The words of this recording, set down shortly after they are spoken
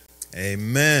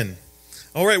Amen.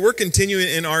 All right, we're continuing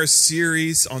in our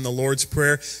series on the Lord's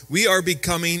Prayer. We are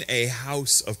becoming a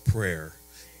house of prayer.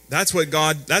 That's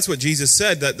what Jesus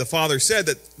said, that the Father said,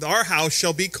 that our house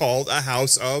shall be called a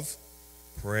house of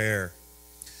prayer.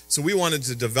 So we wanted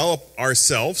to develop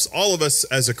ourselves, all of us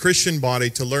as a Christian body,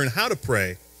 to learn how to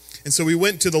pray. And so we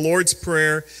went to the Lord's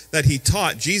Prayer that he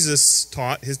taught. Jesus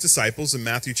taught his disciples in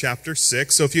Matthew chapter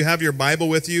 6. So if you have your Bible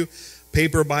with you,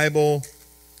 paper Bible,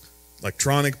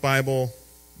 electronic Bible,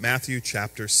 Matthew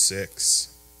chapter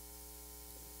 6.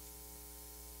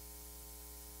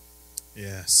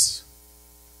 Yes.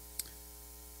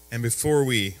 And before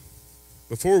we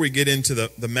get into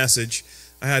the message,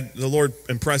 I had the Lord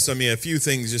impress on me a few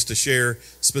things just to share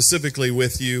specifically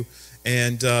with you.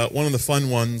 And one of the fun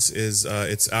ones is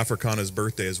it's Africana's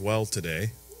birthday as well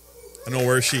today. I don't know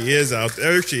where she is out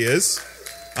there. There she is.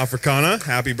 Africana,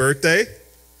 happy birthday.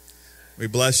 We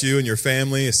bless you and your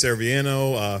family,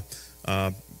 Serviano,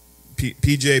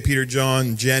 PJ, Peter,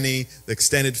 John, Jenny, the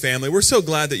extended family. We're so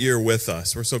glad that you're with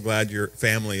us. We're so glad your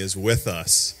family is with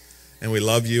us. And we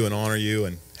love you and honor you,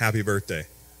 and happy birthday.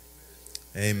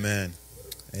 Amen.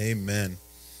 Amen.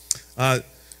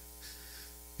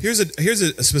 Here's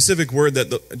a specific word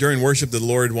that during worship the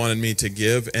Lord wanted me to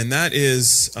give, and that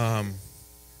is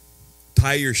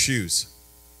tie your shoes.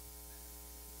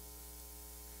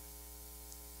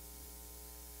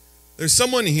 There's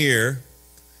someone here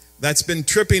that's been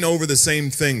tripping over the same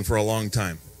thing for a long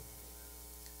time.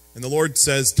 And the Lord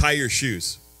says, tie your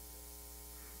shoes.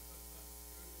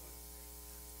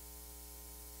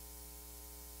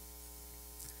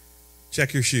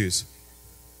 Check your shoes.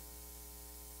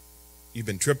 You've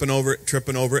been tripping over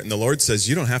it, and the Lord says,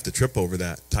 you don't have to trip over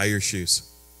that. Tie your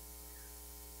shoes.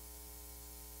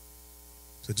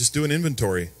 So just do an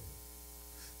inventory.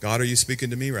 God, are you speaking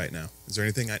to me right now? Is there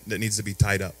anything that needs to be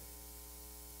tied up?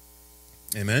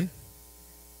 Amen?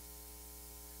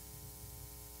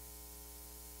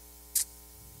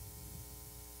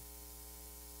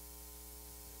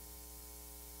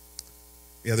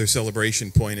 The other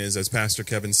celebration point is, as Pastor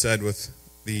Kevin said, with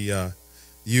the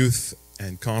youth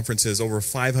and conferences, over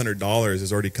 $500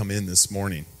 has already come in this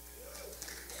morning.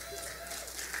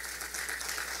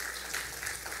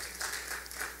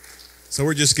 So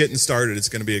we're just getting started. It's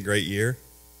going to be a great year.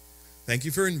 Thank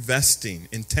you for investing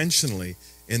intentionally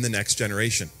in the next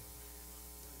generation.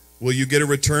 Will you get a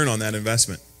return on that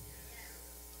investment?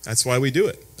 That's why we do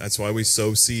it. That's why we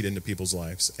sow seed into people's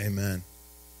lives. Amen.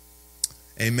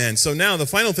 Amen. So now the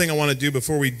final thing I want to do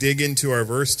before we dig into our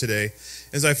verse today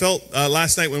is I felt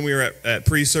last night when we were at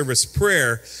pre-service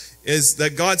prayer is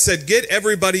that God said, get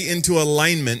everybody into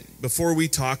alignment before we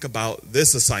talk about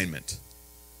this assignment.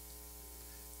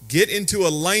 Get into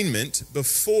alignment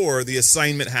before the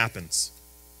assignment happens.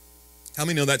 How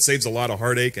many know that saves a lot of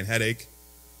heartache and headache?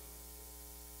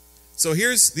 So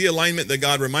here's the alignment that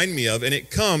God reminded me of, and it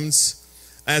comes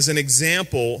as an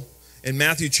example in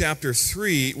Matthew chapter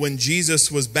 3 when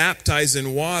Jesus was baptized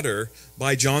in water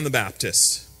by John the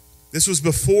Baptist. This was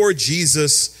before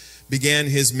Jesus began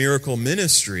his miracle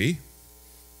ministry.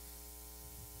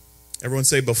 Everyone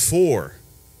say before.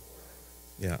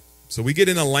 Yeah. So we get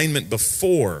in alignment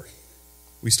before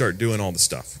we start doing all the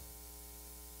stuff.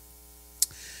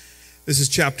 This is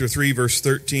chapter 3, verse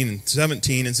 13 and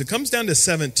 17. And so it comes down to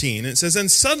 17. And it says,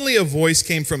 and suddenly a voice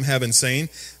came from heaven saying,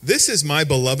 this is my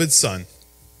beloved Son.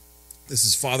 This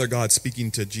is Father God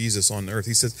speaking to Jesus on earth.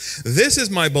 He says, this is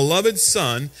my beloved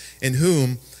Son in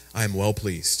whom I am well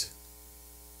pleased.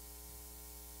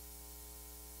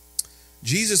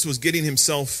 Jesus was getting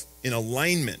himself in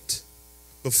alignment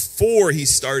before he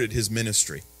started his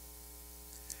ministry.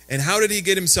 And how did he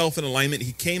get himself in alignment?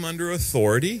 He came under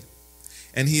authority,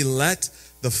 and he let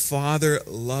the Father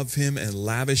love him and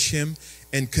lavish him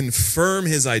and confirm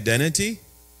his identity.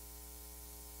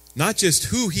 Not just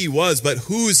who he was, but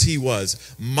whose he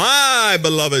was. My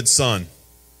beloved Son.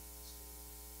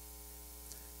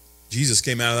 Jesus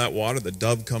came out of that water. The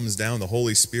dove comes down. The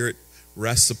Holy Spirit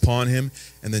rests upon him.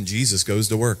 And then Jesus goes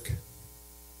to work.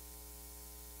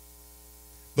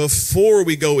 Before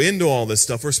we go into all this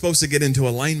stuff, we're supposed to get into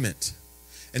alignment.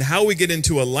 And how we get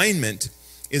into alignment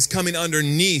is coming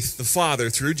underneath the Father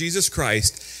through Jesus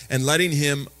Christ and letting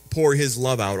him pour his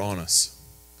love out on us.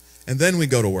 And then we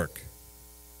go to work.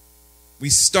 We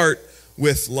start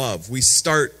with love. We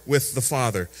start with the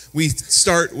Father. We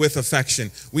start with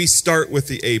affection. We start with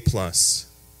the A+.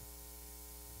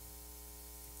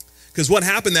 Because what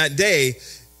happened that day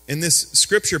in this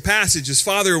scripture passage is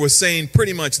Father was saying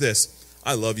pretty much this: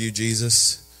 I love you,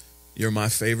 Jesus. You're my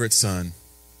favorite son.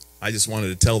 I just wanted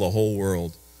to tell the whole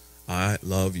world, I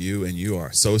love you and you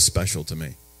are so special to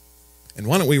me. And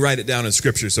why don't we write it down in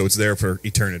Scripture so it's there for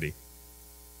eternity?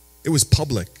 It was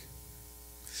public.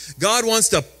 God wants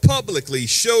to publicly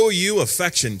show you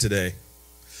affection today.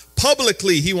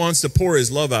 Publicly, he wants to pour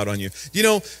his love out on you. You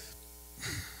know,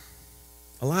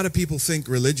 a lot of people think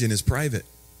religion is private.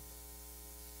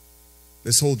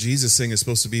 This whole Jesus thing is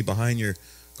supposed to be behind your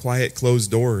quiet,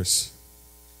 closed doors.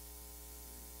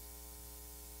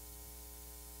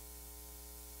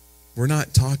 We're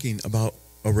not talking about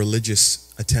a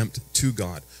religious attempt to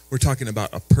God. We're talking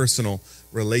about a personal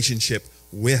relationship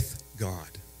with God.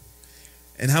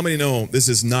 And how many know this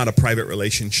is not a private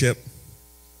relationship?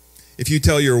 If you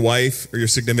tell your wife or your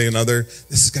significant other,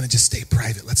 this is going to just stay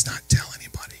private, let's not tell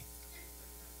anybody.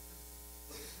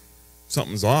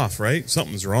 Something's off, right?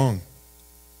 Something's wrong.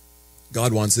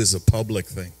 God wants this a public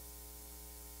thing.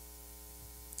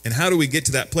 And how do we get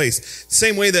to that place?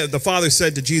 Same way that the Father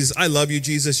said to Jesus, I love you,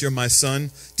 Jesus, you're my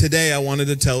son. Today I wanted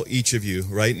to tell each of you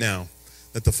right now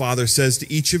that the Father says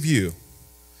to each of you,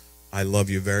 I love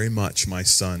you very much, my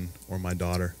son or my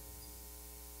daughter.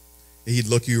 He'd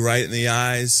look you right in the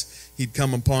eyes. He'd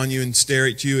come upon you and stare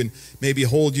at you and maybe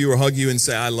hold you or hug you and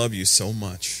say, I love you so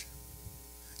much.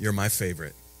 You're my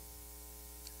favorite.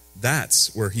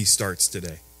 That's where he starts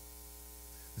today.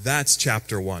 That's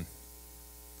chapter 1.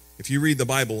 If you read the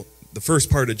Bible, the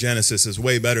first part of Genesis is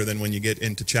way better than when you get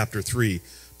into chapter 3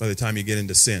 by the time you get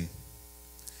into sin.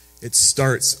 It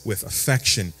starts with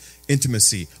affection,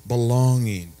 intimacy,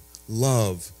 belonging,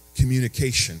 love,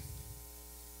 communication.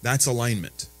 That's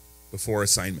alignment before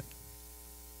assignment.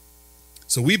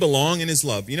 So we belong in his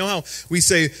love. You know how we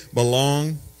say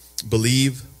belong,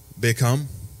 believe, become?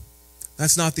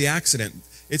 That's not the accident.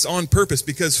 It's on purpose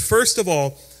because first of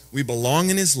all, we belong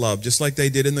in his love just like they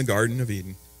did in the Garden of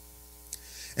Eden.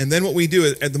 And then what we do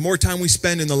is, the more time we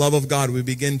spend in the love of God, we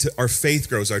begin to, our faith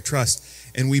grows, our trust,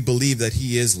 and we believe that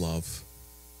he is love.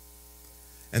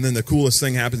 And then the coolest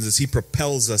thing happens is he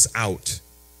propels us out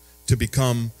to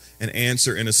become an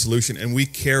answer and a solution, and we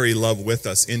carry love with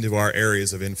us into our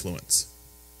areas of influence.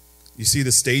 You see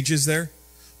the stages there?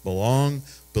 Belong,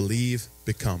 believe,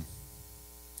 become.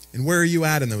 And where are you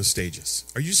at in those stages?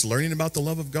 Are you just learning about the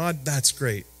love of God? That's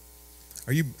great.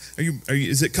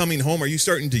 Is it coming home? Are you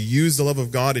starting to use the love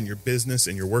of God in your business,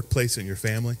 in your workplace, in your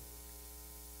family?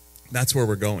 That's where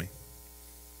we're going.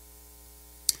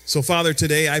 So, Father,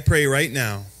 today I pray right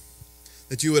now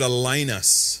that you would align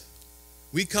us.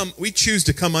 We choose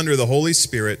to come under the Holy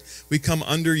Spirit. We come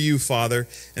under you, Father,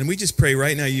 and we just pray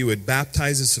right now you would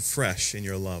baptize us afresh in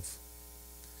your love.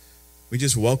 We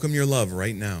just welcome your love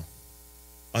right now.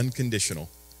 Unconditional.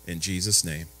 In Jesus'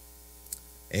 name.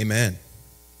 Amen.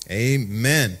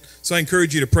 Amen. So I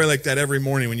encourage you to pray like that every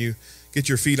morning when you get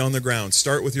your feet on the ground.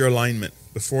 Start with your alignment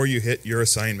before you hit your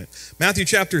assignment. Matthew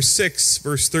chapter 6,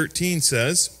 verse 13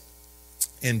 says,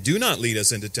 and do not lead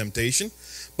us into temptation,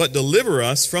 but deliver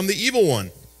us from the evil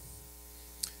one.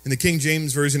 In the King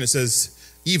James Version it says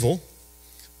evil,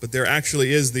 but there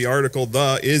actually is the article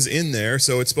the is in there,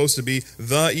 so it's supposed to be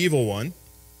the evil one.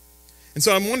 And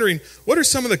so I'm wondering, what are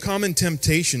some of the common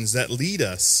temptations that lead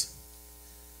us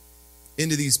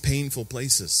into these painful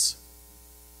places?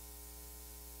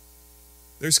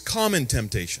 There's common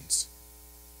temptations.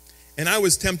 And I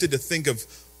was tempted to think of,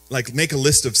 make a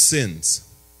list of sins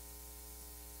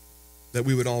that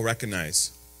we would all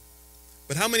recognize.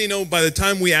 But how many know by the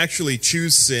time we actually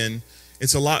choose sin,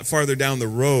 it's a lot farther down the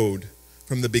road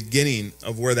from the beginning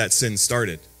of where that sin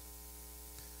started?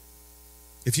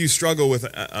 If you struggle with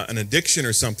an addiction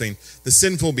or something, the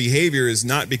sinful behavior is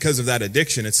not because of that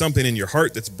addiction. It's something in your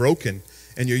heart that's broken,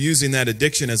 and you're using that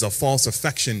addiction as a false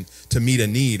affection to meet a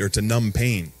need or to numb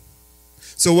pain.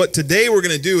 So what today we're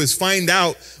going to do is find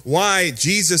out why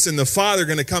Jesus and the Father are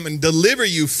going to come and deliver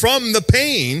you from the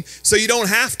pain so you don't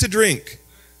have to drink.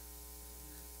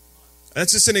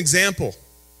 That's just an example.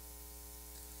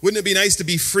 Wouldn't it be nice to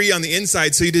be free on the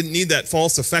inside so you didn't need that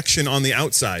false affection on the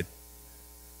outside?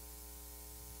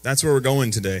 That's where we're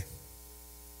going today.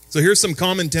 So here's some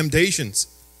common temptations.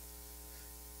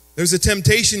 There's a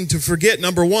temptation to forget,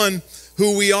 number one,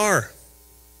 who we are.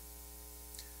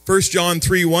 1 John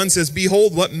 3:1 says,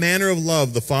 behold, what manner of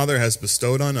love the Father has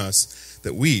bestowed on us,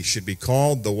 that we should be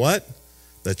called the what?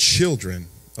 The children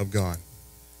of God.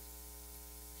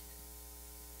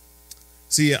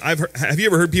 See, have you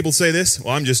ever heard people say this?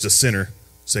 Well, I'm just a sinner,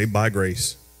 saved by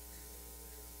grace.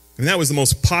 And that was the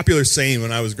most popular saying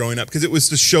when I was growing up, because it was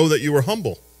to show that you were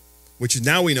humble, which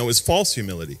now we know is false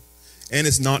humility, and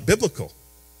it's not biblical.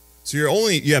 So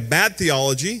you have bad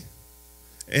theology,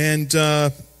 and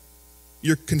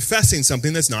you're confessing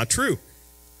something that's not true.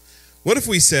 What if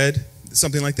we said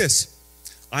something like this?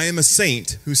 I am a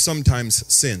saint who sometimes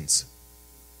sins.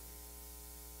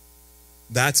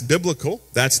 That's biblical.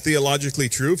 That's theologically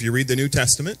true if you read the New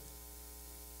Testament.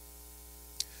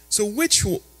 So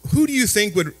who do you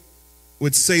think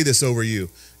would say this over you?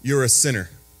 You're a sinner.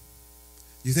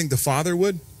 You think the Father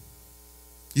would?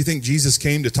 You think Jesus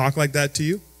came to talk like that to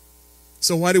you?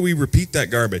 So why do we repeat that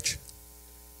garbage?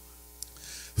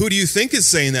 Who do you think is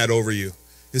saying that over you?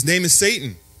 His name is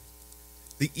Satan,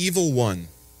 the evil one.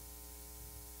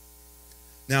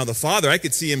 Now the Father, I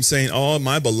could see him saying, oh,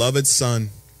 my beloved Son,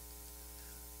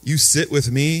 you sit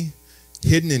with me,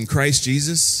 hidden in Christ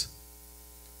Jesus.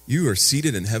 You are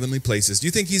seated in heavenly places. Do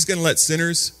you think he's going to let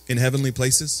sinners in heavenly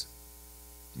places?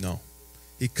 No.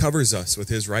 He covers us with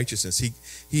his righteousness.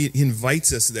 He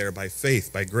invites us there by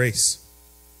faith, by grace.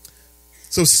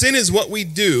 So sin is what we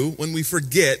do when we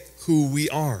forget who we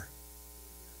are.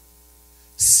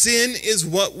 Sin is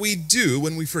what we do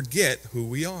when we forget who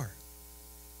we are.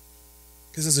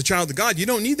 Because as a child of God, you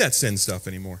don't need that sin stuff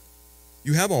anymore.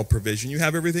 You have all provision. You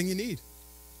have everything you need.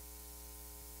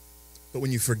 But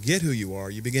when you forget who you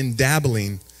are, you begin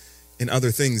dabbling in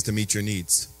other things to meet your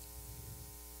needs.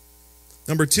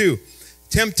 Number 2,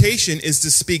 temptation is to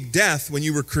speak death when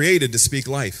you were created to speak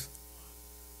life.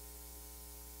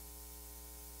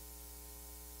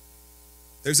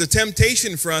 There's a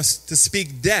temptation for us to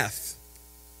speak death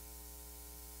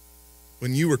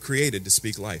when you were created to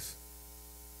speak life.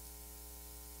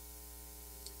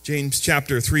 James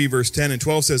chapter 3, verse 10 and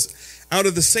 12 says, out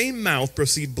of the same mouth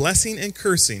proceed blessing and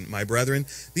cursing, my brethren.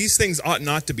 These things ought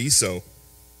not to be so.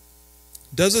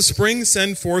 Does a spring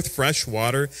send forth fresh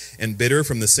water and bitter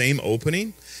from the same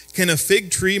opening? Can a fig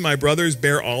tree, my brothers,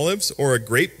 bear olives, or a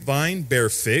grapevine bear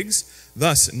figs?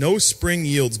 Thus, no spring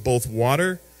yields both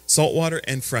water, salt water,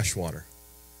 and fresh water.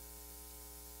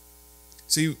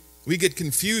 See, we get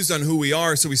confused on who we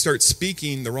are, so we start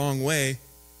speaking the wrong way.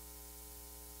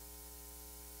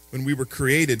 When we were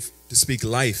created to speak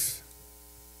life.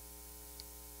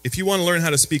 If you want to learn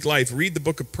how to speak life, read the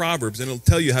book of Proverbs, and it'll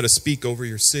tell you how to speak over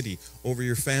your city, over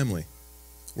your family.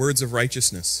 Words of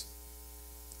righteousness.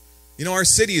 You know, our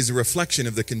city is a reflection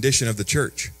of the condition of the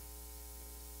church.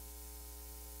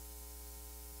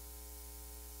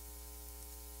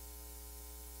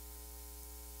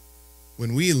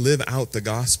 When we live out the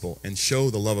gospel and show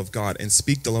the love of God and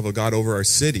speak the love of God over our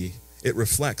city, it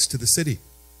reflects to the city.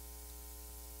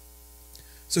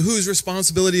 So whose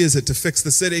responsibility is it to fix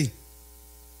the city?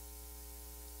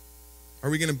 Are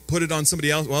we going to put it on somebody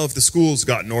else? Well, if the schools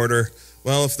got in order.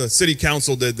 Well, if the city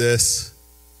council did this.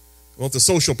 Well, if the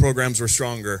social programs were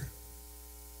stronger.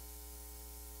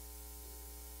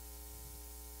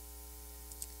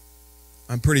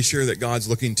 I'm pretty sure that God's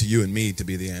looking to you and me to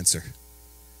be the answer.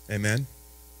 Amen?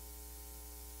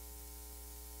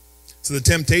 So the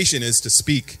temptation is to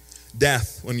speak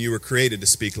death when you were created to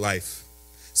speak life.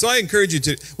 So I encourage you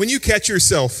to, when you catch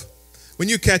yourself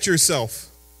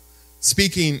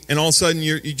speaking and all of a sudden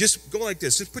you just go like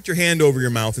this, just put your hand over your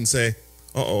mouth and say,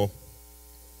 uh-oh,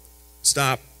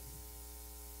 stop.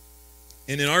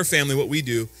 And in our family, what we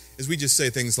do is we just say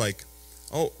things like,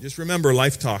 oh, just remember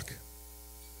Life Talk.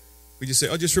 We just say,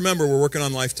 oh, just remember we're working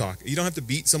on Life Talk. You don't have to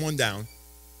beat someone down.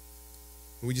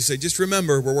 We just say, just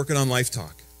remember we're working on Life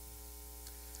Talk.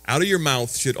 Out of your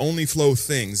mouth should only flow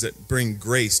things that bring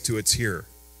grace to its hearer,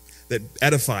 that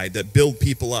edify, that build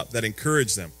people up, that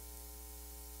encourage them.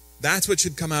 That's what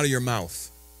should come out of your mouth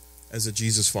as a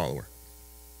Jesus follower.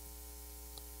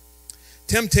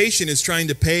 Temptation is trying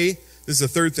to pay, this is the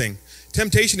third thing,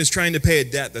 temptation is trying to pay a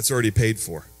debt that's already paid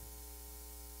for.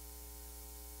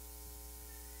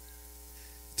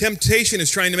 Temptation is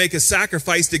trying to make a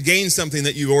sacrifice to gain something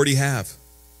that you already have.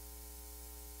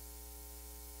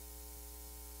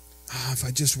 If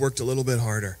I just worked a little bit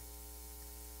harder,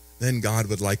 then God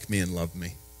would like me and love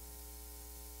me.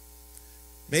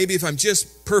 Maybe if I'm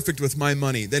just perfect with my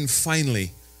money, then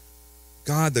finally,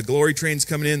 God, the glory train's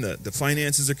coming in, the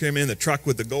finances are coming in, the truck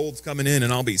with the gold's coming in,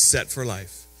 and I'll be set for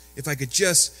life. If I could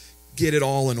just get it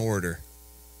all in order.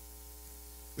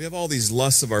 We have all these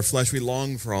lusts of our flesh. We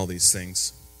long for all these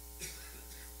things.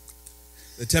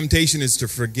 The temptation is to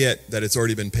forget that it's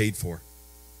already been paid for.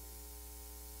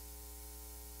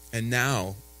 And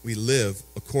now we live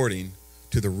according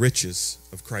to the riches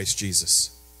of Christ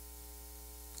Jesus.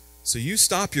 So you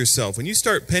stop yourself. When you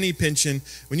start penny pinching,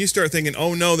 when you start thinking,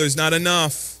 oh no, there's not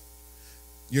enough,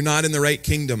 you're not in the right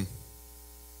kingdom.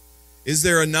 Is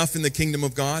there enough in the kingdom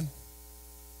of God?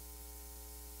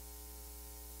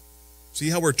 See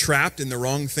how we're trapped in the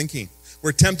wrong thinking.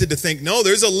 We're tempted to think, no,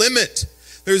 there's a limit.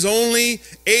 There's only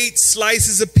 8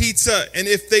 slices of pizza, and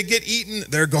if they get eaten,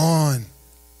 they're gone.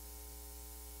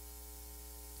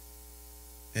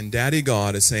 And Daddy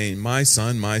God is saying, my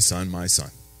son, my son, my son.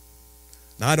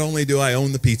 Not only do I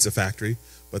own the pizza factory,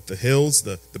 but the hills,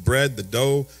 the bread, the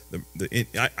dough,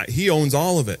 he owns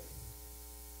all of it.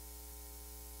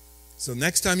 So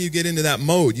next time you get into that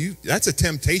mode, that's a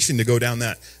temptation to go down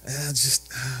that.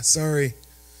 Sorry,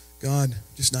 God,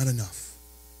 just not enough.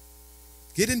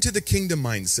 Get into the kingdom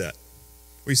mindset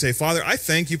where you say, Father, I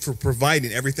thank you for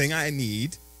providing everything I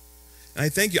need. And I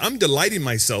thank you. I'm delighting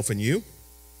myself in you.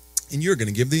 And you're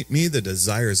going to give me the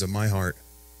desires of my heart.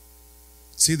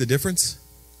 See the difference?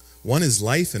 One is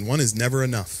life and one is never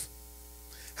enough.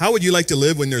 How would you like to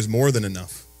live when there's more than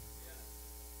enough?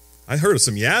 I heard of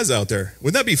some yas out there.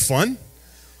 Wouldn't that be fun?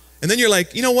 And then you're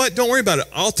like, you know what? Don't worry about it.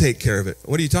 I'll take care of it.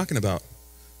 What are you talking about?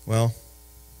 Well,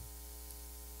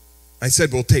 I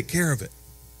said, we'll take care of it.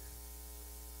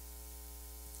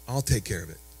 I'll take care of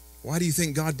it. Why do you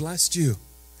think God blessed you?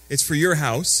 It's for your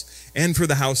house and for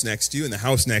the house next to you and the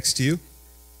house next to you.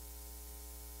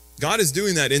 God is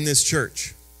doing that in this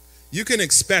church. You can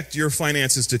expect your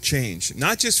finances to change,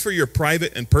 not just for your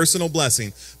private and personal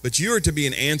blessing, but you are to be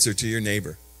an answer to your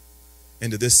neighbor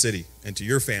and to this city and to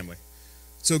your family.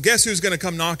 So guess who's going to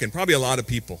come knocking? Probably a lot of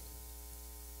people.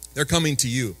 They're coming to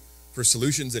you for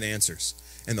solutions and answers.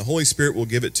 And the Holy Spirit will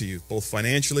give it to you, both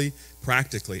financially,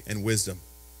 practically, and wisdom.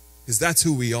 Because that's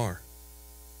who we are.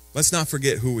 Let's not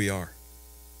forget who we are.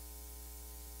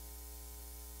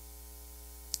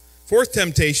 Fourth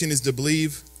temptation is to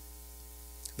believe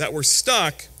that we're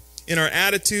stuck in our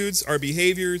attitudes, our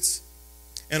behaviors,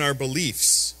 and our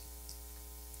beliefs.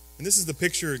 And this is the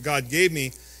picture God gave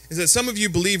me, is that some of you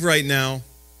believe right now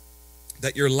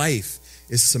that your life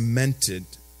is cemented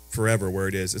forever where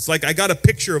it is. It's like I got a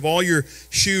picture of all your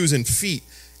shoes and feet,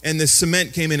 and the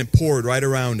cement came in and poured right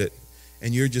around it.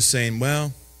 And you're just saying,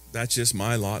 well, that's just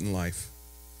my lot in life.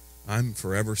 I'm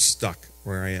forever stuck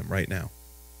where I am right now.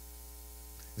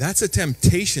 That's a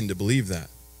temptation to believe that.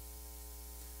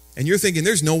 And you're thinking,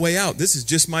 there's no way out. This is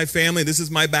just my family. This is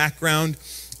my background.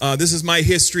 This is my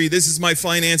history. This is my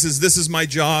finances. This is my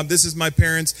job. This is my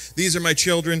parents. These are my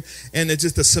children. And it's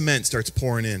just the cement starts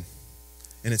pouring in.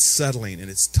 And it's settling and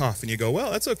it's tough. And you go,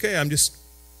 well, that's okay. I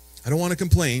don't want to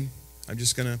complain. I'm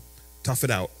just going to tough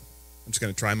it out. I'm just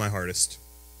going to try my hardest.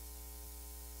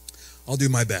 I'll do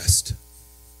my best.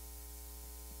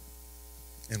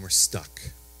 And we're stuck.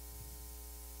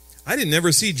 I didn't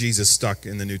ever see Jesus stuck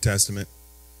in the New Testament.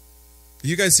 Do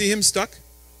you guys see him stuck?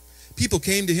 People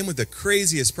came to him with the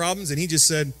craziest problems, and he just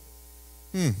said,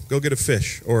 go get a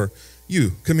fish. Or,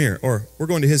 you, come here. Or, we're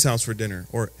going to his house for dinner.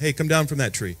 Or, hey, come down from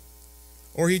that tree.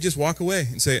 Or he'd just walk away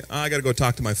and say, I got to go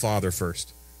talk to my Father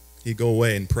first. He'd go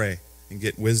away and pray and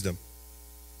get wisdom.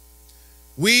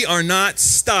 We are not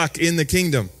stuck in the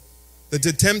kingdom. The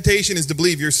temptation is to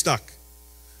believe you're stuck.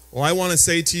 Well, I want to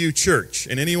say to you, church,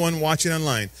 and anyone watching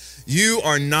online, you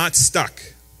are not stuck.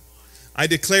 I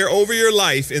declare over your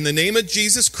life in the name of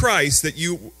Jesus Christ that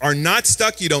you are not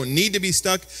stuck. You don't need to be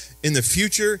stuck in the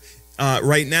future.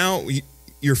 Right now,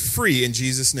 you're free in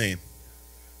Jesus' name.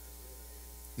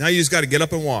 Now you just got to get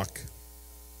up and walk.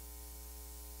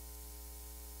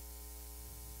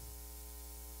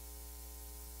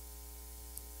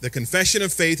 The confession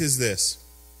of faith is this: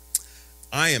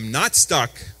 I am not stuck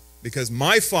because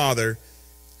my Father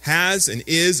has and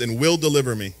is and will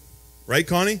deliver me. Right,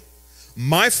 Connie?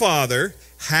 My Father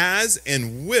has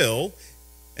and will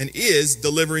and is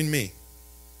delivering me.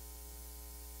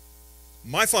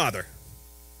 My Father.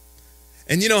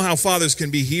 And you know how fathers can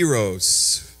be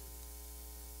heroes.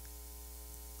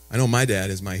 I know my dad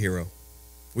is my hero.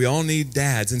 We all need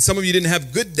dads. And some of you didn't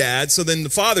have good dads, so then the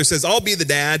father says, I'll be the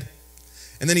dad.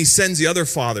 And then he sends the other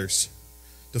fathers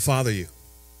to father you.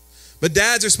 But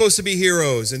dads are supposed to be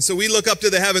heroes. And so we look up to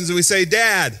the heavens and we say,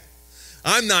 Dad,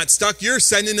 I'm not stuck. You're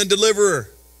sending a deliverer.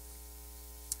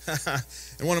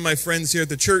 And one of my friends here at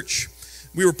the church,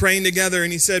 we were praying together,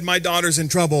 and he said, my daughter's in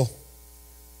trouble.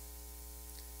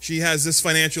 She has this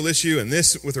financial issue and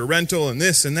this with her rental and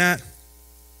this and that.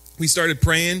 We started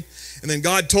praying, and then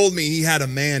God told me he had a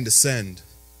man to send.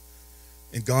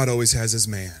 And God always has his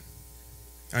man.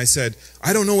 I said,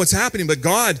 I don't know what's happening, but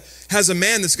God has a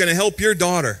man that's going to help your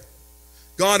daughter.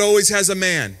 God always has a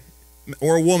man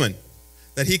or a woman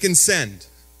that he can send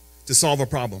to solve a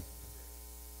problem.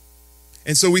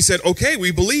 And so we said, okay,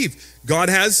 we believe God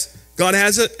has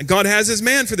his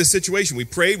man for this situation. We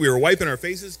prayed, we were wiping our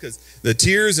faces because the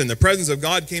tears and the presence of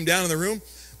God came down in the room.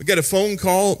 We got a phone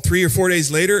call 3 or 4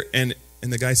 days later, and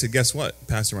the guy said, guess what,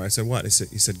 Pastor Mark? I said, what? He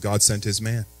said, God sent his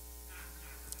man.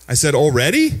 I said,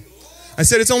 already? I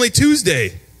said, it's only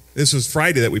Tuesday. This was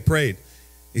Friday that we prayed.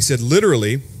 He said,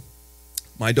 literally,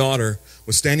 my daughter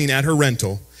was standing at her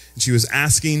rental, and she was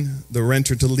asking the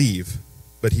renter to leave,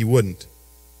 but he wouldn't.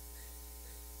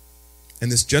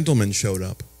 And this gentleman showed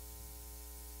up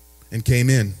and came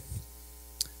in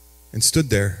and stood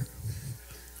there.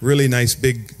 Really nice,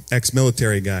 big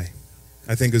ex-military guy,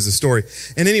 I think is the story.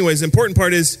 And anyways, the important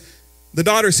part is the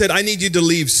daughter said, I need you to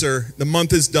leave, sir. The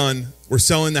month is done. We're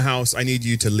selling the house. I need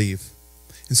you to leave.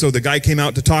 And so the guy came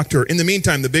out to talk to her. In the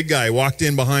meantime, the big guy walked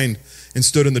in behind and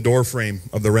stood in the door frame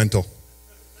of the rental.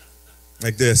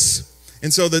 Like this.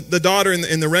 And so the daughter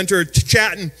and the renter are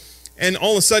chatting. And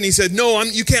all of a sudden he said, no,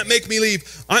 you can't make me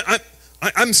leave.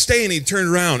 I'm staying. He turned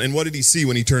around. And what did he see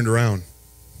when he turned around?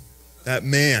 That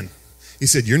man. He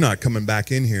said, you're not coming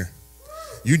back in here.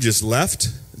 You just left.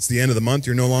 It's the end of the month.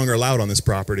 You're no longer allowed on this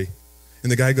property.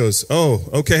 And the guy goes, oh,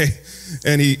 okay.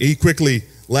 And he quickly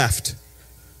left.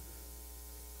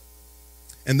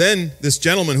 And then this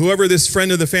gentleman, whoever this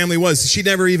friend of the family was, she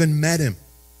never even met him.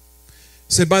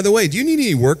 Said, by the way, do you need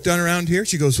any work done around here?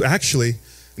 She goes, actually,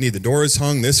 I need the doors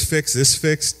hung, this fixed.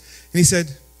 And he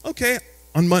said, okay,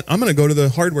 I'm going to go to the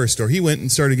hardware store. He went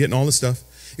and started getting all the stuff.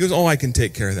 He goes, oh, I can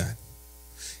take care of that.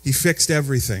 He fixed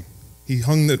everything. He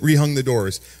rehung the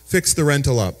doors, fixed the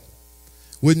rental up.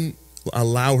 Wouldn't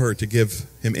allow her to give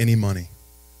him any money.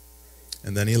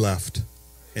 And then he left.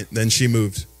 And then she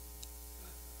moved.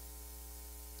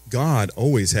 God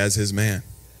always has his man.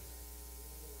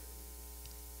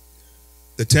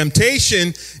 The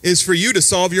temptation is for you to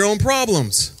solve your own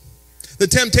problems. The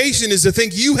temptation is to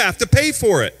think you have to pay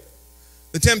for it.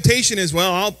 The temptation is,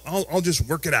 well, I'll just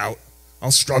work it out.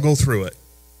 I'll struggle through it.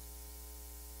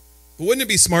 But wouldn't it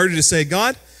be smarter to say,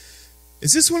 God,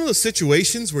 is this one of those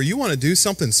situations where you want to do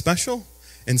something special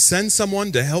and send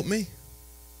someone to help me?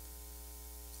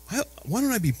 Why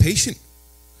don't I be patient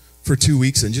for 2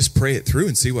 weeks and just pray it through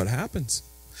and see what happens?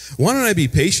 Why don't I be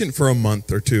patient for a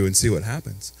month or two and see what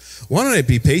happens? Why don't I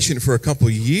be patient for a couple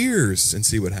years and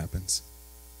see what happens?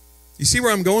 You see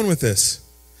where I'm going with this?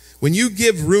 When you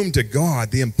give room to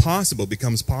God, the impossible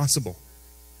becomes possible.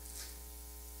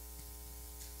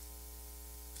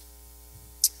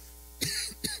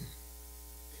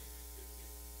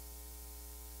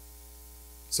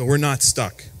 So we're not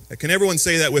stuck. Can everyone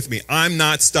say that with me? I'm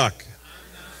not stuck.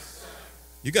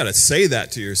 You got to say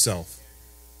that to yourself.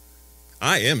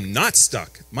 I am not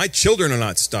stuck. My children are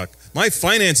not stuck. My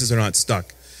finances are not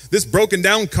stuck. This broken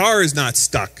down car is not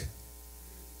stuck.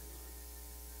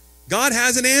 God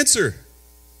has an answer.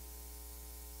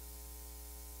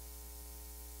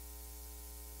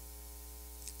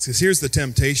 Because here's the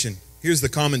temptation. Here's the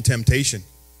common temptation.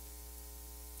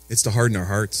 It's to harden our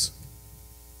hearts.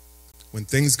 When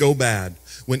things go bad,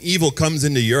 when evil comes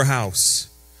into your house,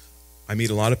 I meet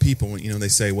a lot of people when, they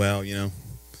say, well,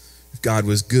 if God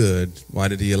was good, why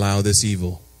did he allow this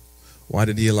evil? Why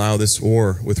did he allow this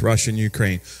war with Russia and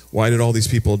Ukraine? Why did all these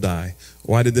people die?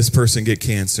 Why did this person get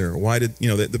cancer? Why did,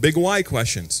 the big why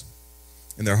questions.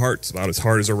 And their heart's about as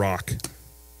hard as a rock.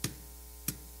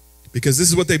 Because this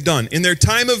is what they've done. In their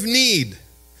time of need,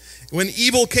 when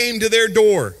evil came to their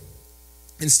door,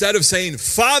 instead of saying,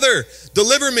 Father,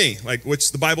 deliver me, like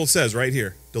which the Bible says right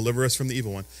here, deliver us from the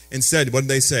evil one. Instead, what did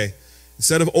they say?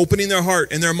 Instead of opening their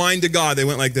heart and their mind to God, they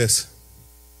went like this.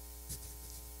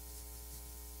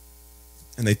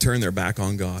 And they turned their back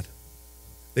on God.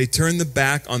 They turned the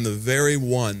back on the very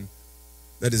one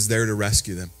that is there to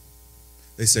rescue them.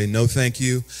 They say, no, thank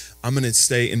you. I'm going to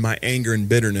stay in my anger and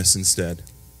bitterness instead.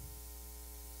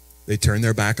 They turn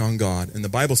their back on God. And the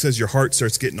Bible says your heart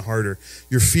starts getting harder.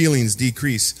 Your feelings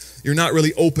decrease. You're not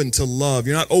really open to love.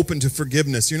 You're not open to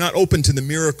forgiveness. You're not open to the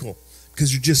miracle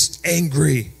because you're just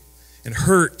angry and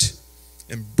hurt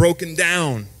and broken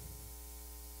down.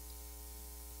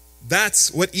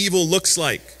 That's what evil looks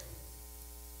like.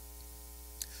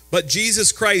 But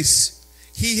Jesus Christ,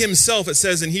 he himself, it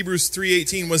says in Hebrews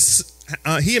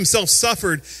 3:18, he himself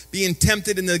suffered being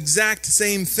tempted in the exact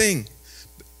same thing.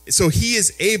 So he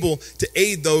is able to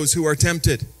aid those who are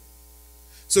tempted.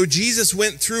 So Jesus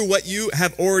went through what you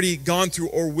have already gone through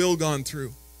or will gone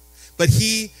through. But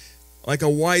he, like a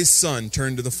wise son,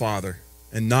 turned to the Father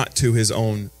and not to his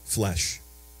own flesh.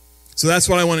 So that's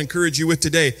what I want to encourage you with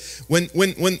today. When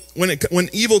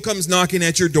evil comes knocking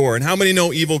at your door, and how many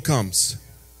know evil comes?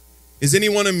 Is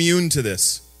anyone immune to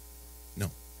this?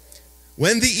 No.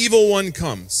 When the evil one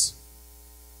comes,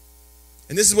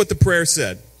 and this is what the prayer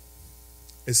said.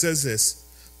 It says this,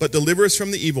 but deliver us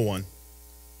from the evil one.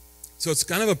 So it's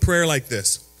kind of a prayer like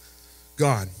this.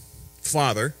 God,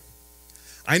 Father,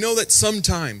 I know that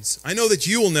sometimes, I know that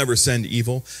you will never send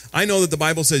evil. I know that the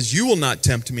Bible says you will not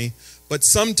tempt me, but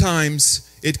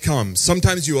sometimes it comes.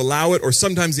 Sometimes you allow it, or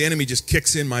sometimes the enemy just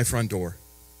kicks in my front door.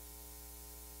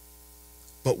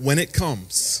 But when it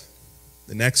comes,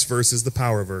 the next verse is the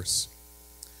power verse.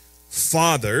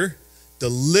 Father,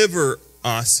 deliver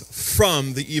us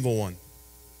from the evil one.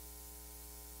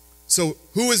 So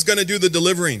who is going to do the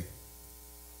delivering?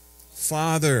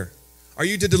 Father. Are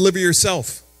you to deliver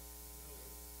yourself?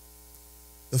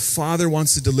 The Father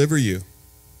wants to deliver you.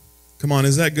 Come on,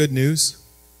 is that good news?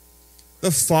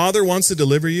 The Father wants to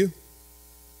deliver you.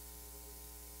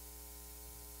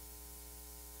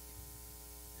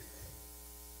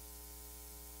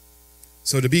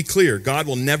 So to be clear, God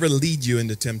will never lead you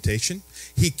into temptation.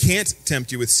 He can't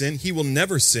tempt you with sin. He will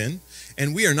never sin.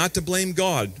 And we are not to blame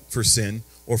God for sin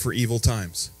or for evil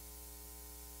times.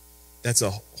 That's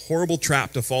a horrible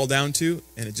trap to fall down to,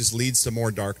 and it just leads to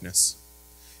more darkness.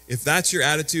 If that's your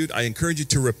attitude, I encourage you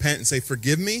to repent and say,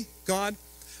 forgive me, God.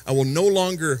 I will no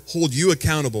longer hold you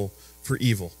accountable for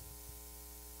evil.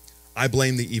 I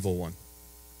blame the evil one.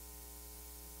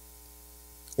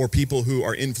 Or people who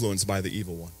are influenced by the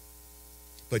evil one.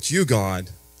 But you, God,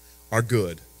 are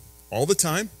good all the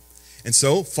time. And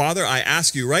so, Father, I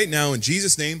ask you right now in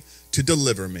Jesus' name to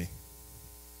deliver me.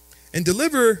 And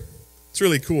deliver, it's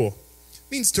really cool. It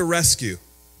means to rescue.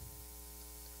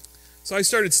 So I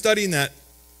started studying that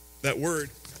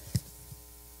word.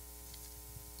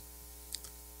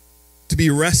 To be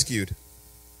rescued.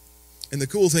 And the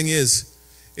cool thing is,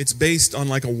 it's based on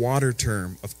like a water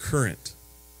term of current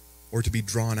or to be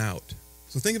drawn out.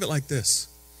 So think of it like this.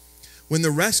 When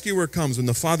the rescuer comes, when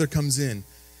the Father comes in,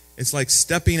 it's like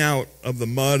stepping out of the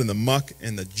mud and the muck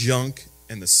and the junk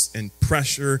and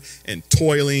pressure and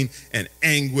toiling and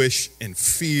anguish and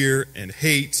fear and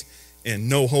hate and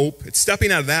no hope. It's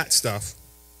stepping out of that stuff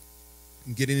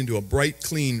and getting into a bright,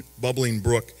 clean, bubbling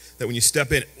brook that when you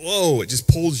step in, whoa, it just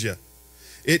pulls you.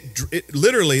 It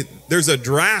literally, there's a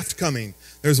draft coming.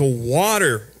 There's a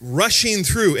water rushing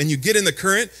through, and you get in the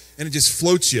current, and it just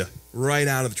floats you right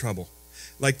out of trouble.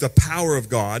 Like the power of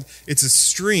God. It's a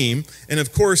stream. And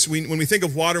of course, when we think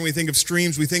of water and we think of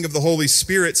streams, we think of the Holy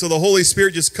Spirit. So the Holy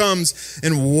Spirit just comes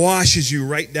and washes you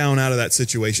right down out of that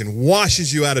situation,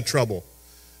 washes you out of trouble,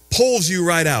 pulls you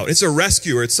right out. It's a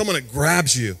rescuer. It's someone that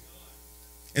grabs you.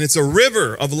 And it's a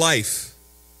river of life.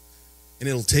 And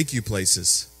it'll take you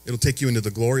places. It'll take you into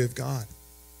the glory of God.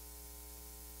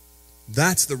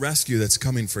 That's the rescue that's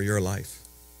coming for your life.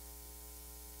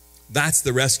 That's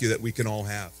the rescue that we can all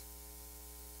have.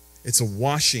 It's a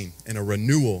washing and a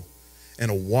renewal and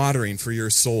a watering for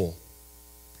your soul.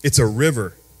 It's a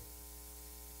river.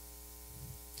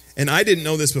 And I didn't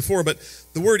know this before, but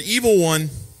the word evil one,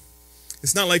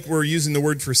 it's not like we're using the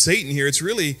word for Satan here. It's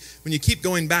really, when you keep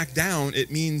going back down,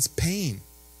 it means pain.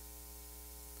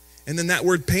 And then that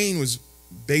word pain was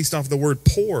based off the word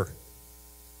poor.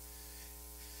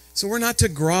 So we're not to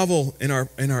grovel in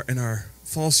our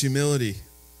false humility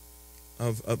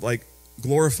of like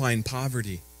glorifying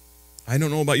poverty. I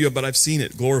don't know about you, but I've seen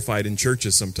it glorified in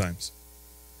churches sometimes.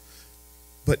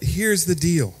 But here's the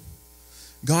deal.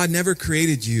 God never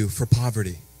created you for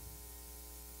poverty.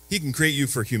 He can create you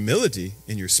for humility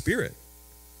in your spirit.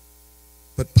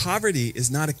 But poverty is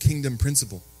not a kingdom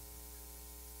principle.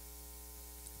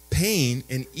 Pain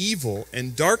and evil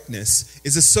and darkness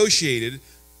is associated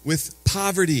with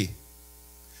poverty.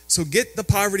 So get the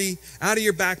poverty out of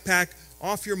your backpack,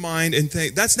 off your mind, and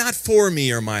think, that's not for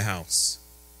me or my house.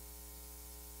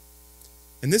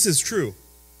 And this is true.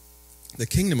 The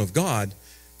kingdom of God,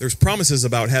 there's promises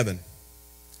about heaven.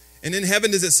 And in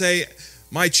heaven does it say,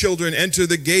 my children, enter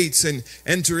the gates and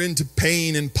enter into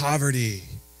pain and poverty,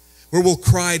 where we'll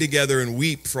cry together and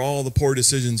weep for all the poor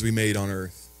decisions we made on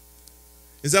earth.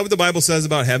 Is that what the Bible says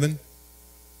about heaven?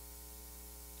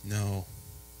 No.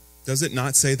 Does it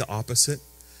not say the opposite?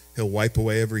 He'll wipe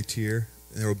away every tear.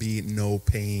 There will be no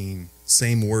pain.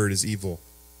 Same word as evil.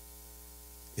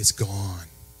 It's gone.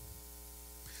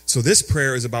 So this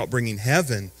prayer is about bringing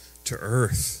heaven to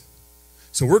earth.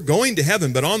 So we're going to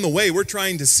heaven, but on the way, we're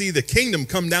trying to see the kingdom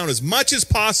come down as much as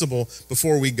possible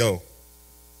before we go.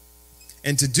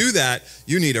 And to do that,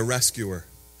 you need a rescuer.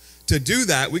 To do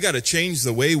that, we got to change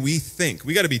the way we think.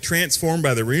 We got to be transformed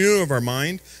by the renewal of our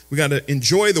mind. We got to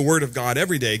enjoy the Word of God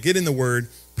every day. Get in the Word,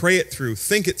 pray it through,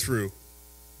 think it through,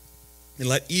 and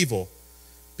let evil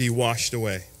be washed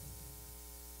away.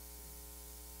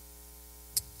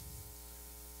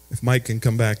 If Mike can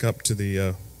come back up to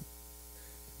the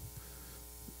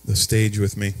stage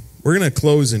with me. We're going to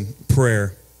close in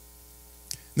prayer.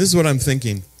 This is what I'm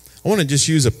thinking. I want to just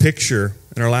use a picture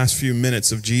in our last few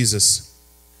minutes of Jesus.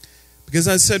 Because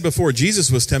as I said before, Jesus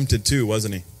was tempted too,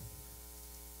 wasn't he?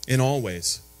 In all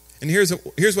ways. And here's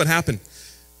what happened.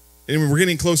 And we're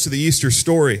getting close to the Easter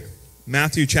story.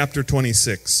 Matthew chapter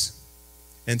 26.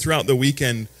 And throughout the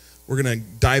weekend, we're going to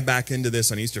dive back into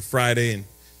this on Easter Friday and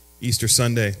Easter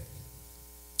Sunday.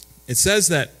 It says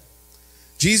that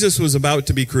Jesus was about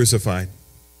to be crucified.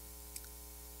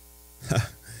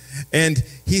 And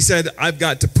he said, I've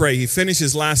got to pray. He finished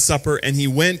his Last Supper and he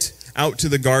went out to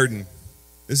the garden.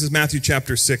 This is Matthew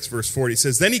chapter 6, verse 40. It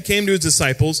says, then he came to his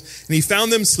disciples and he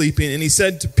found them sleeping, and he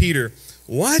said to Peter,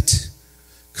 what?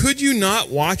 Could you not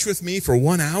watch with me for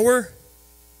 1 hour?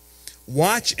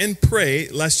 Watch and pray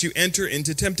lest you enter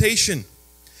into temptation.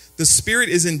 The spirit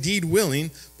is indeed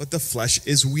willing, but the flesh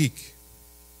is weak.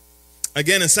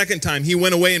 Again, a second time, he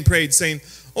went away and prayed, saying,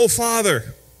 Oh,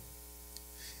 Father,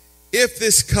 if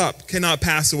this cup cannot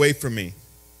pass away from me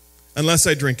unless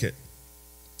I drink it,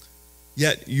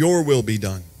 yet your will be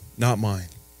done, not mine.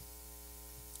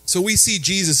 So we see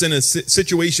Jesus in a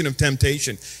situation of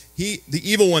temptation. The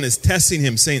evil one is testing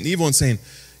him, the evil one saying,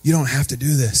 you don't have to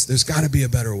do this. There's got to be a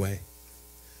better way.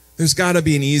 There's got to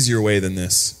be an easier way than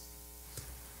this.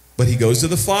 But he goes to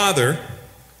the Father.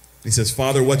 He says,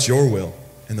 Father, what's your will?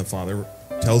 And the Father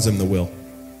tells him the will.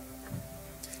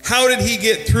 How did he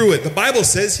get through it? The Bible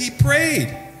says he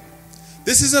prayed.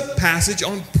 This is a passage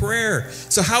on prayer.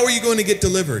 So how are you going to get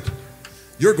delivered?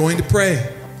 You're going to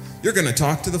pray. You're going to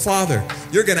talk to the Father.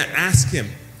 You're going to ask him.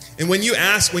 And when you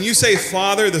say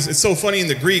Father, it's so funny in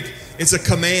the Greek, it's a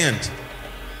command.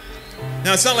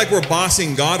 Now, it's not like we're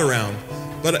bossing God around.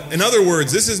 But in other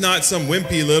words, this is not some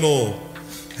wimpy little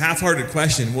half-hearted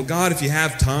question. Well, God, if you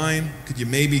have time, could you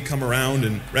maybe come around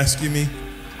and rescue me?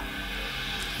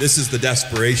 This is the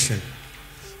desperation.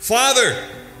 Father,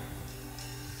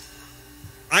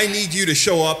 I need you to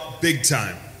show up big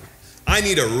time. I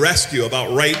need a rescue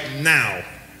about right now.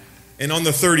 And on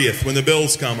the 30th, when the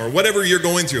bills come, or whatever you're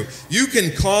going through, you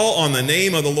can call on the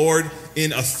name of the Lord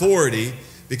in authority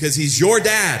because he's your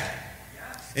dad.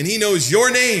 And he knows your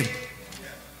name.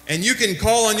 And you can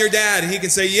call on your dad and he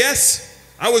can say, yes,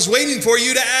 I was waiting for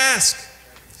you to ask.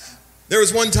 There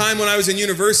was one time when I was in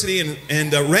university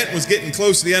and rent was getting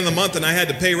close to the end of the month and I had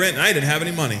to pay rent and I didn't have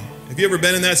any money. Have you ever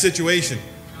been in that situation?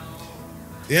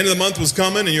 The end of the month was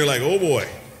coming and you're like, oh boy.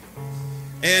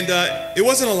 And it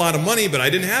wasn't a lot of money, but I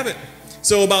didn't have it.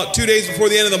 So about 2 days before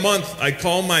the end of the month, I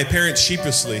called my parents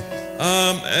sheepishly. Do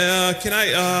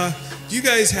you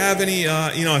guys have any,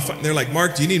 they're like,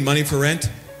 Mark, do you need money for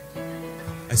rent?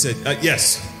 I said,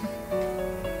 yes.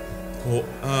 Well,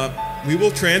 we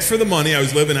will transfer the money. I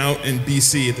was living out in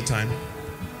BC at the time.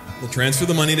 We'll transfer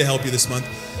the money to help you this month.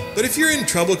 But if you're in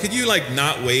trouble, could you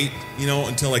not wait,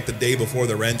 until the day before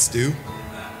the rent's due?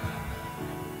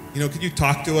 Could you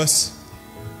talk to us?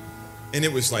 And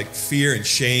it was fear and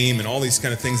shame and all these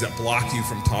kind of things that block you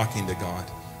from talking to God.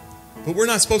 But we're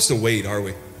not supposed to wait, are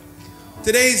we?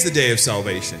 Today's the day of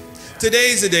salvation.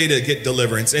 Today's the day to get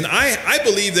deliverance. And I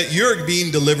believe that you're being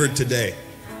delivered today.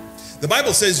 The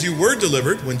Bible says you were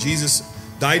delivered when Jesus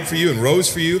died for you and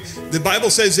rose for you. The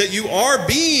Bible says that you are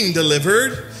being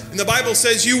delivered. And the Bible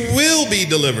says you will be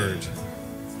delivered.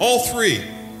 All three.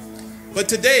 But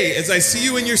today, as I see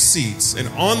you in your seats and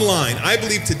online, I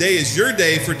believe today is your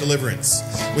day for deliverance.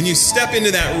 When you step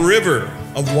into that river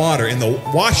of water and the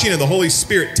washing of the Holy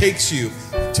Spirit takes you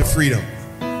to freedom.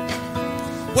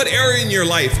 What area in your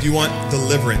life do you want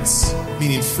deliverance,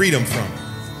 meaning freedom from?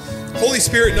 Holy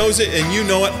Spirit knows it and you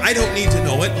know it. I don't need to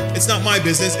know it. It's not my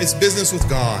business. It's business with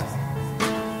God.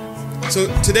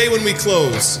 So today when we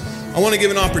close, I want to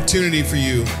give an opportunity for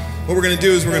you. What we're going to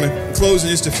do is we're going to close in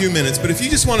just a few minutes. But if you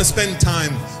just want to spend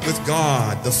time with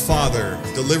God, the Father,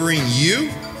 delivering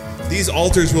you, these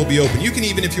altars will be open. You can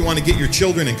even, if you want to get your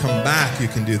children and come back, you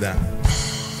can do that.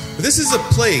 But this is a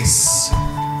place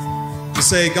to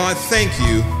say, God, thank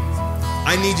you.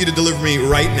 I need you to deliver me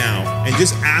right now. And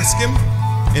just ask him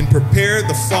and prepare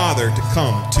the Father to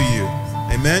come to you.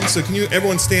 Amen? So can you,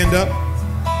 everyone stand up?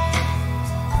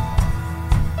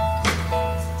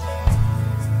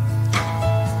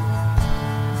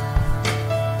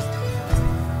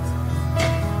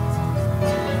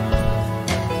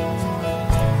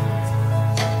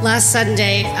 Last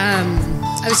Sunday,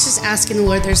 I was just asking the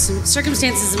Lord, there's some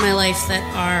circumstances in my life that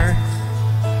are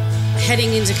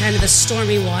heading into kind of a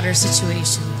stormy water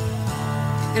situation.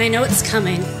 And I know it's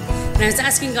coming. And I was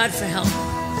asking God for help.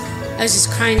 I was just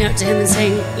crying out to him and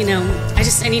saying,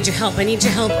 I need your help. I need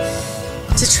your help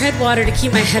to tread water, to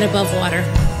keep my head above water.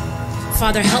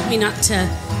 Father, help me not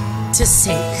to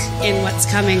sink in what's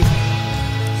coming.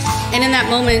 And in that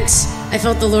moment, I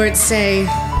felt the Lord say,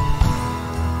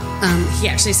 he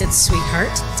actually said,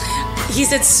 sweetheart. He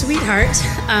said, sweetheart,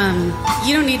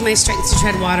 you don't need my strength to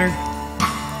tread water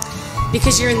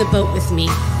because you're in the boat with me.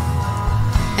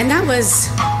 And that was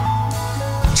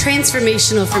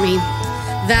transformational for me,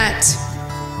 that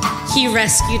he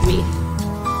rescued me,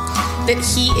 that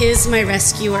he is my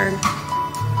rescuer.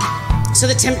 So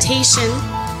the temptation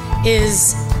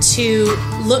is to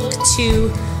look to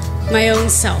my own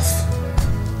self,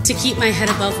 to keep my head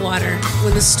above water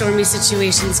when the stormy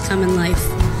situations come in life.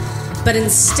 But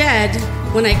instead,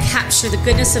 when I capture the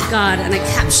goodness of God and I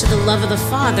capture the love of the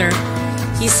Father,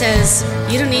 he says,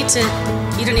 you don't need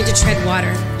to tread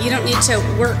water. You don't need to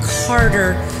work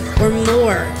harder or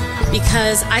more,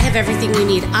 because I have everything you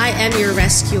need. I am your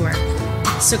rescuer.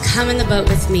 So come in the boat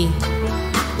with me.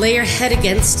 Lay your head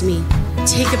against me.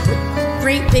 Take a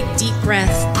great big deep breath.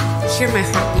 Hear my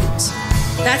heartbeat.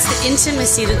 That's the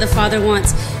intimacy that the Father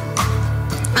wants.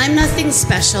 I'm nothing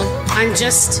special. I'm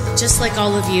just like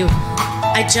all of you.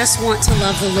 I just want to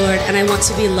love the Lord, and I want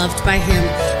to be loved by him.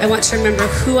 I want to remember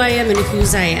who I am and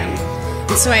whose I am.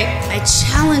 And so I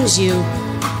challenge you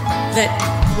that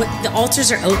the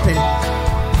altars are open.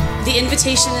 The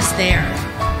invitation is there.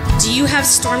 Do you have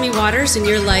stormy waters in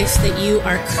your life that you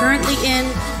are currently in,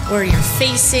 or you're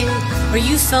facing, or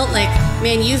you felt like,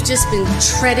 man, you've just been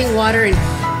treading water and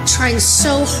trying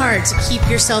so hard to keep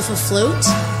yourself afloat?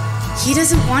 He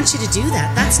doesn't want you to do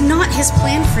that. That's not his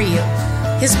plan for you.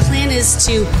 His plan is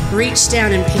to reach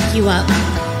down and pick you up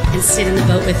and sit in the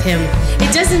boat with him.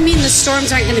 It doesn't mean the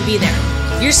storms aren't going to be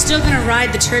there. You're still going to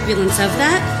ride the turbulence of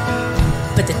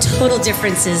that, but the total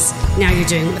difference is now you're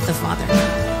doing it with the Father.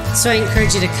 So I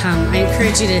encourage you to come. I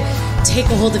encourage you to take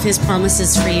a hold of his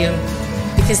promises for you,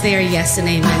 because they are yes and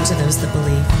amen to those that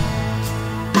believe.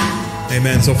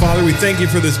 Amen. So, Father, we thank you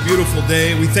for this beautiful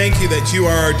day. We thank you that you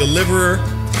are our deliverer.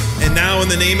 And now in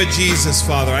the name of Jesus,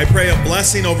 Father, I pray a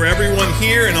blessing over everyone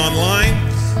here and online.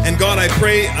 And God, I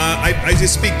pray, I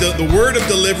just speak the word of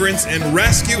deliverance and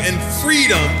rescue and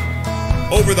freedom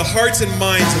over the hearts and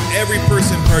minds of every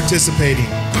person participating.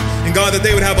 And God, that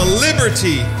they would have a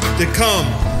liberty to come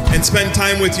and spend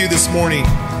time with you this morning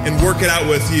and work it out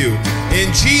with you.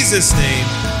 In Jesus' name,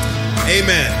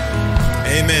 amen.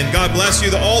 Amen. God bless you.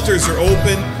 The altars are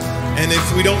open. And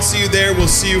if we don't see you there, we'll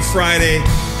see you Friday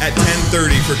at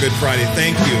 10:30 for Good Friday.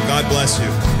 Thank you. God bless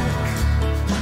you.